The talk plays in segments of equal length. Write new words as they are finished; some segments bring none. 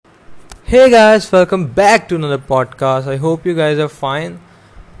Hey guys, welcome back to another podcast. I hope you guys are fine.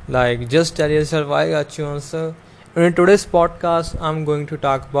 Just tell yourself I got you answer. And in today's podcast, I'm going to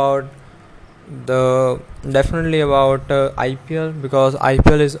talk about the definitely about IPL because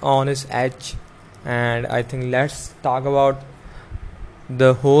IPL is on its edge, and I think let's talk about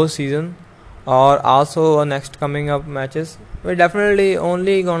the whole season or also next coming up matches. We're definitely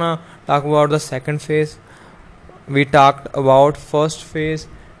only gonna talk about the second phase. We talked about first phase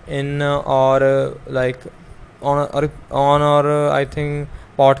in or on our I think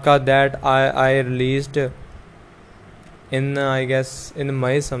podcast that I released in I guess in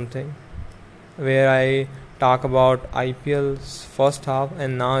May something, where I talk about IPL's first half,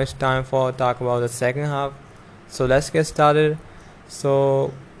 and now it's time for talk about the second half. So let's get started.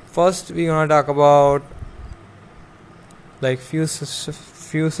 So first we're gonna talk about like few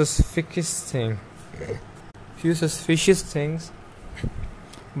suspicious things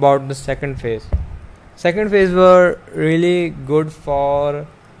about the second phase. Second phase were really good for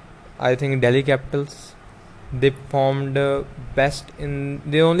I think Delhi Capitals. They performed best in.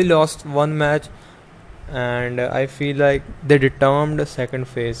 They only lost one match, and I feel like they determined the second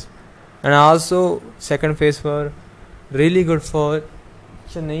phase. And also second phase were really good for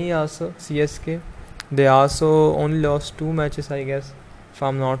Chennai also CSK. They also only lost two matches I guess, if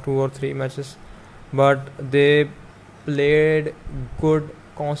I'm not two or three matches, but they played good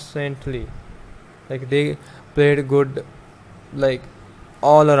constantly. Like they played good, like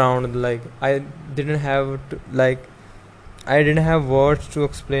all around. Didn't have to, like I didn't have words to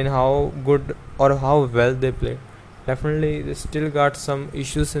explain how good or how well they played. Definitely, they still got some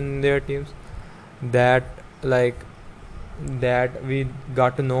issues in their teams that like that we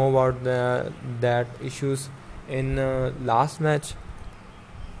got to know about that issues in last match,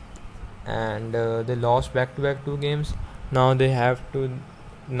 and they lost back to back two games. Now they have to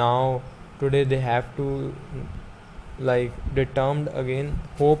now today they have to determined again.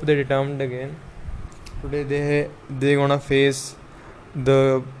 Hope they determined again. Today they gonna face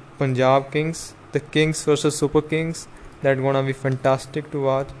the Punjab Kings, the Kings versus Super Kings. That gonna be fantastic to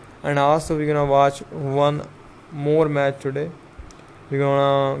watch. And also we're gonna watch one more match today. We're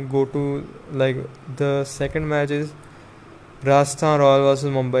gonna go to the second match is Rajasthan Royal versus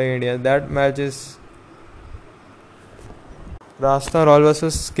Mumbai Indians. That match is Rajasthan Royal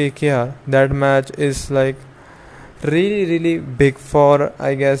versus KKR. That match is really big for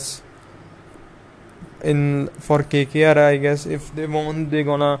I guess in for KKR. I guess if they won, they're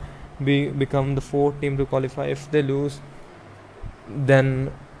gonna become the fourth team to qualify. If they lose,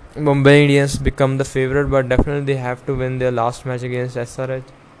 then Mumbai Indians become the favorite. But definitely they have to win their last match against SRH.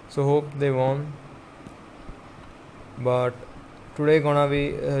 So hope they won. But today gonna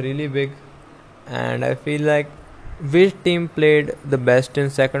be really big, and I feel like which team played the best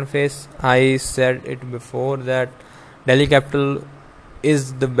in second phase. I said it before that Delhi Capital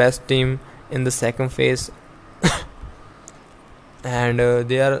is the best team in the second phase, and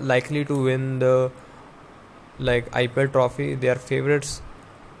they are likely to win the IPL trophy. They are favorites.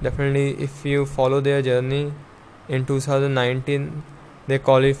 Definitely, if you follow their journey, in 2019 they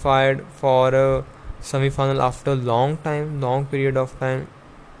qualified for a semi-final after long period of time,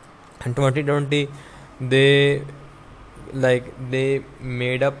 and 2020 they they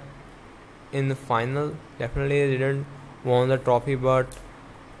made up in the final. Definitely they didn't won the trophy, but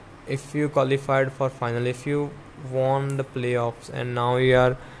if you qualified for final, if you won the playoffs, and now you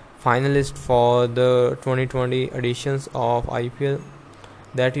are finalist for the 2020 editions of IPL,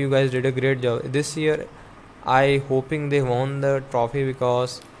 that you guys did a great job this year. I hoping they won the trophy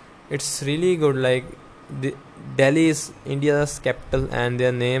because it's really good. The Delhi is India's capital, and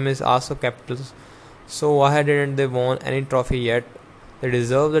their name is also Capitals. So why didn't they won any trophy yet? They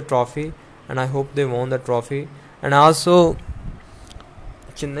deserve the trophy, and I hope they won the trophy. And also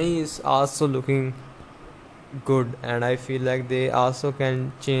Chennai is also looking good, and I feel like they also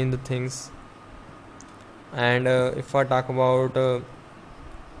can change the things. And if I talk about the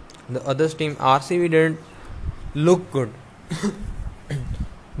other team, RCB didn't look good.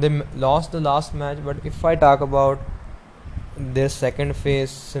 They lost the last match, but if I talk about their second phase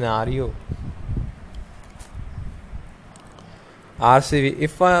scenario, RCB,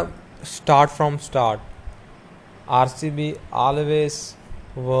 if I start, RCB always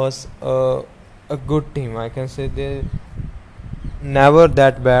was a good team. I can say they never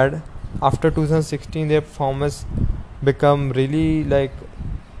that bad. After 2016, their performance become really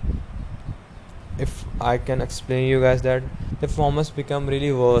if I can explain you guys that the performance become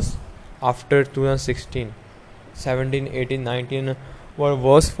really worse after 2016. 17, 18, 19 were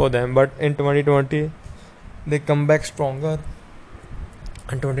worse for them, but in 2020 they come back stronger,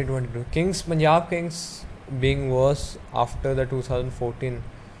 And 2022 Kings, Punjab Kings being worse after the 2014,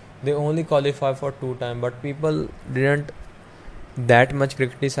 they only qualify for 2 times, but people didn't that much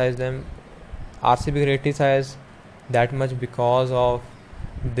criticize them. RCB criticized that much because of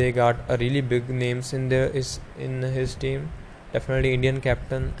they got a really big names in their is in his team. Definitely Indian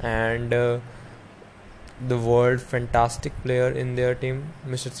captain and the world fantastic player in their team,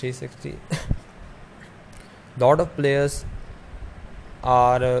 Mr. 360. Lot of players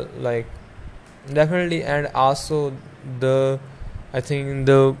are definitely, and also the I think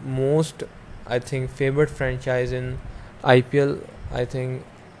the most I think favorite franchise in IPL. I think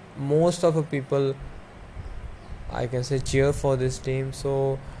most of the people I can say cheer for this team.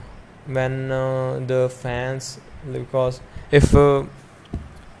 So when the fans, because if a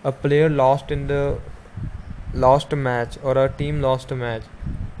player lost a match, or a team lost a match,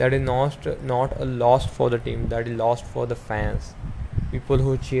 that is not a loss for the team, that is lost for the fans, people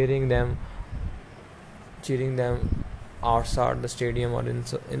who cheering them outside the stadium or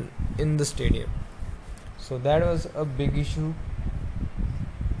in the stadium. So that was a big issue,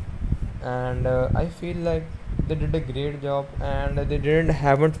 and I feel like they did a great job, and they didn't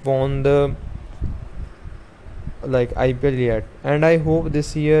haven't won the IPL yet, and I hope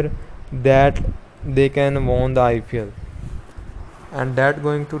this year that they can won the IPL, and that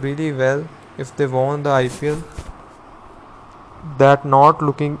going to really well if they won the IPL. That not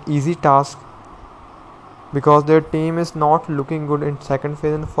looking easy task, because their team is not looking good in second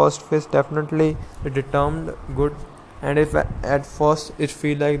phase. In first phase definitely they determined good, and if at first it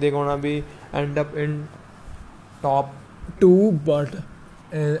feel like they're gonna be end up in top 2, but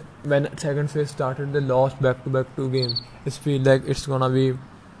when second phase started they lost back to back 2 games. It feel like it's gonna be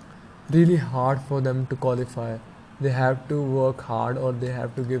really hard for them to qualify. They have to work hard, or they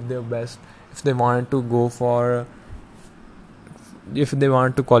have to give their best if they want to go for if they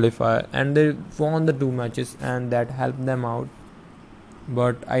want to qualify, and they won the 2 matches and that helped them out.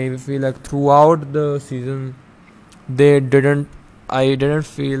 But I feel like throughout the season they didn't I didn't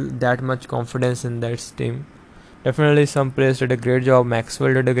feel that much confidence in that team. Definitely some players did a great job.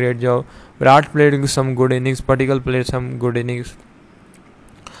 Maxwell did a great job. Virat played some good innings. Patikal played some good innings,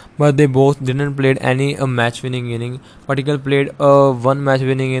 but they both didn't played any a match winning inning. Patikal played a one match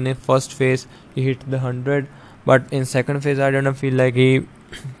winning inning. First phase he hit the 100, but in second phase I didn't feel like he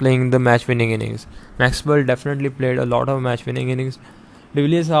playing the match winning innings. Maxwell definitely played a lot of match winning innings. De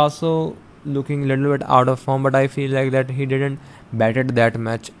Villiers also looking a little bit out of form, but I feel like that he didn't batted that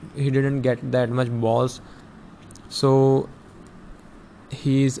much. He didn't get that much balls, so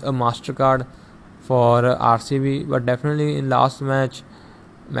he's a mastercard for RCB. But definitely in last match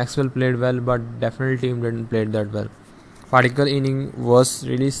Maxwell played well, but definitely team didn't play that well. Particle inning was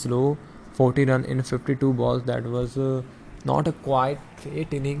really slow, 40 run in 52 balls. That was not a quite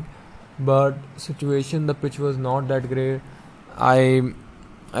great inning, but situation the pitch was not that great. I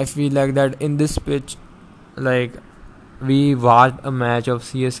I feel like that in this pitch, like we watched a match of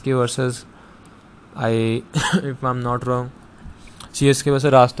CSK versus I if I'm not wrong, CSK versus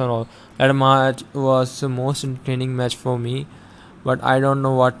Rajasthan Royals. That match was the most entertaining match for me, but I don't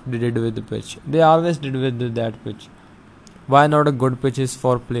know what they did with the pitch. They always did with that pitch. Why not a good pitches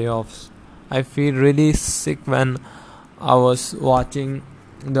for playoffs? I feel really sick when I was watching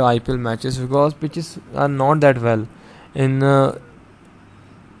the IPL matches, because pitches are not that well. In the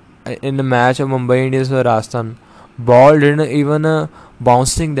match of Mumbai Indians versus Rajasthan, ball didn't even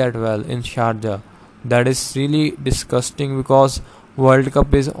bouncing that well in Sharjah. That is really disgusting, because World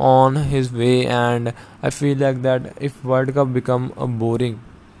Cup is on his way, and I feel like that if World Cup become a boring,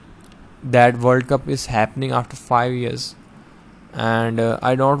 that World Cup is happening after 5 years, and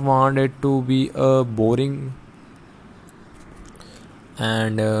I don't want it to be a boring,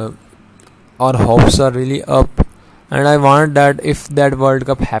 and our hopes are really up, and I want that if that World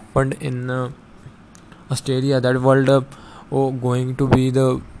Cup happened in Australia, that World Cup going to be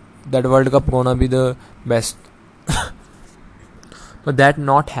that World Cup gonna be the best. But that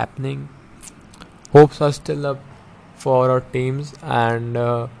not happening. Hopes are still up for our teams, and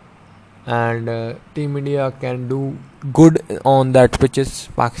Team India can do good on that pitches.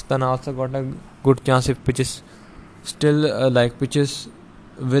 Pakistan also got a good chance if pitches still pitches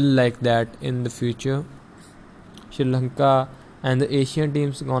will like that in the future. Sri Lanka and the Asian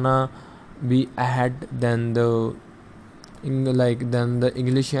teams gonna be ahead than the than the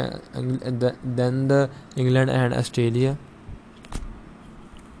English than the England and Australia,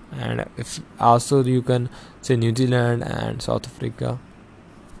 and if also you can say New Zealand and South Africa.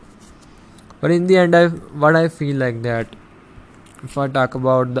 But in the end, what I feel like that if I talk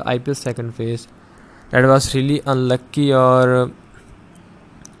about the IPL second phase, that was really unlucky, or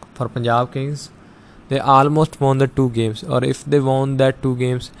for Punjab Kings. They almost won the 2 games, or if they won that 2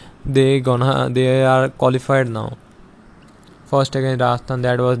 games, they are qualified now. First against Rajasthan,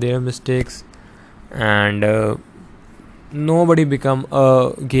 that was their mistakes, and nobody become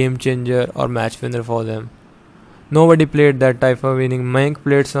a game changer or match winner for them. Nobody played that type of inning. Mayank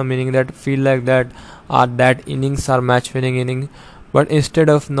played some inning that feel like that innings are match winning inning, but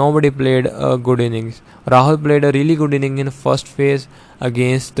instead of nobody played a good innings. Rahul played a really good inning in first phase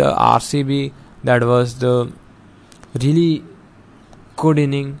against the RCB. That was the really good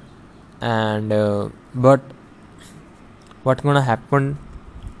inning, and but what gonna happen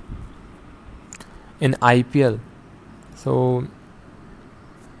in IPL? So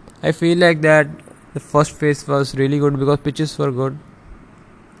I feel like that the first phase was really good because pitches were good,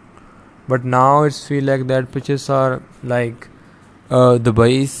 but now it's feel like that pitches are like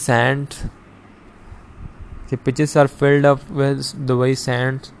Dubai sand. The pitches are filled up with Dubai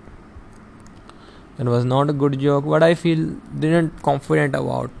sand. It was not a good joke, but I feel didn't confident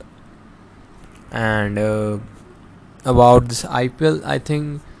about. And about this IPL, I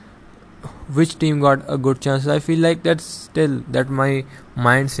think which team got a good chance. I feel like that's still that my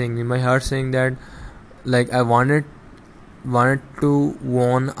mind saying, my heart saying that like I wanted to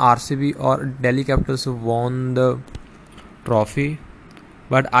won RCB or Delhi Capitals who won the trophy.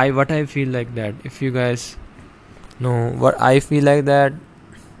 But what I feel like that, if you guys know what I feel like that,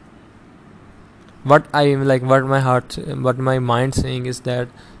 what my mind saying is that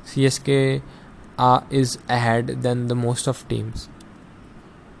CSK is ahead than the most of teams.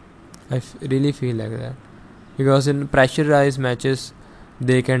 I really feel like that because in pressurized matches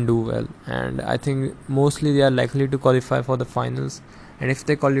they can do well, and I think mostly they are likely to qualify for the finals. And if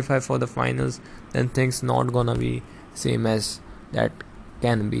they qualify for the finals, then things not gonna be same as that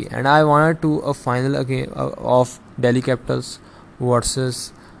can be. And I wanted to a final again of Delhi Capitals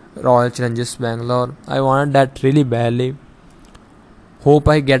versus Royal Challengers Bangalore. I wanted that really badly. Hope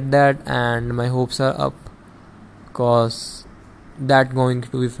I get that, and my hopes are up because that going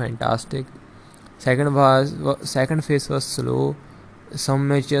to be fantastic. Second phase was slow. Some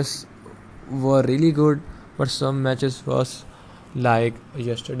matches were really good, but some matches was like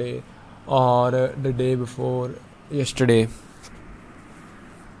yesterday or the day before yesterday.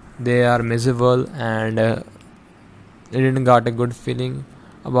 They are miserable, and I didn't got a good feeling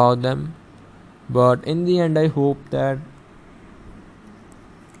about them. But in the end, I hope that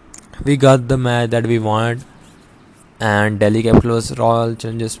we got the match that we wanted, and Delhi Capitals Royal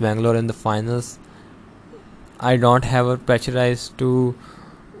Challengers Bangalore in the finals. I don't have a pressurized to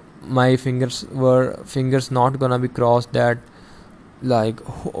my fingers not gonna be crossed that like,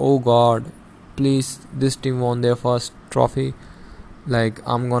 oh god, please this team won their first trophy. Like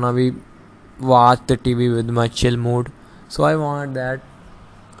I'm gonna be watch the TV with my chill mood. So I wanted that.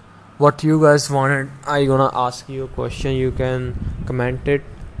 What you guys wanted, I gonna ask you a question. You can comment it,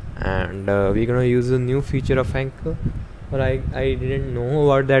 and we're gonna use a new feature of Anchor. But I didn't know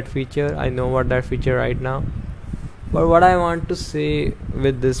about that feature. I know about that feature right now. But what I want to say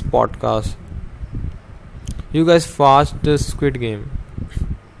with this podcast, you guys watched the Squid Game.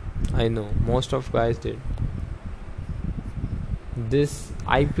 I know most of guys did. This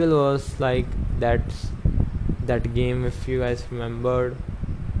IPL was like that game, if you guys remembered,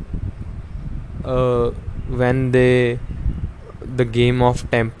 when the game of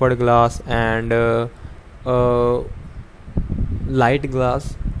tempered glass and light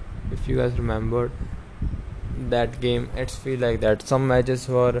glass, if you guys remembered that game. It's feel like that some matches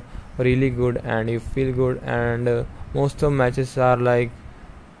were really good and you feel good, and most of matches are like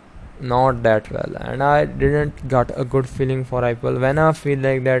not that well, and I didn't got a good feeling for IPL. When I feel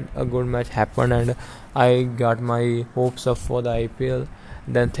like that a good match happened and I got my hopes up for the IPL,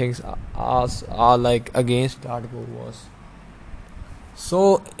 then things are like against that goal was.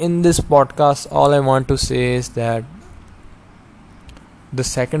 So in this podcast, all I want to say is that the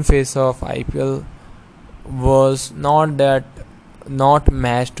second phase of IPL was not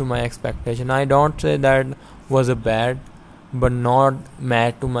matched to my expectation. I don't say that was a bad, but not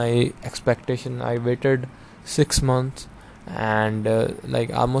matched to my expectation. I waited 6 months and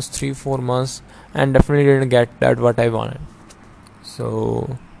like almost 3-4 months, and definitely didn't get that what I wanted.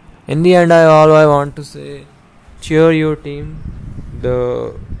 So in the end, all I want to say, cheer your team.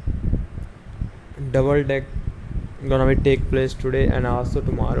 The double deck gonna be take place today and also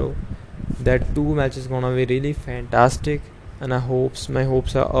tomorrow. That 2 matches gonna be really fantastic, and my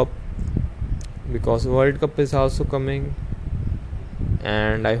hopes are up because World Cup is also coming,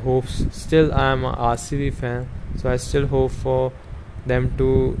 and I hope still I am a RCB fan, so I still hope for them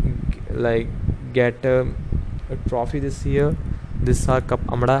to like get a trophy this year. this are Cup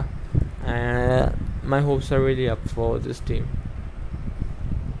Amada, and my hopes are really up for this team.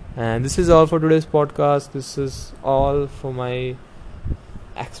 And this is all for today's podcast. This is all for my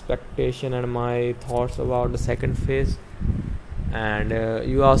expectation and my thoughts about the second phase. And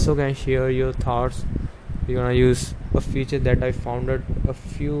you also can share your thoughts. We're gonna use a feature that I found out a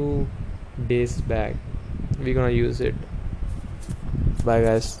few days back. We're gonna use it. Bye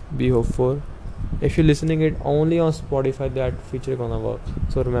guys, be hopeful. If you're listening it only on Spotify, that feature gonna work,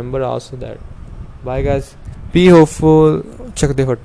 so remember also that. Bye guys, be hopeful. Check the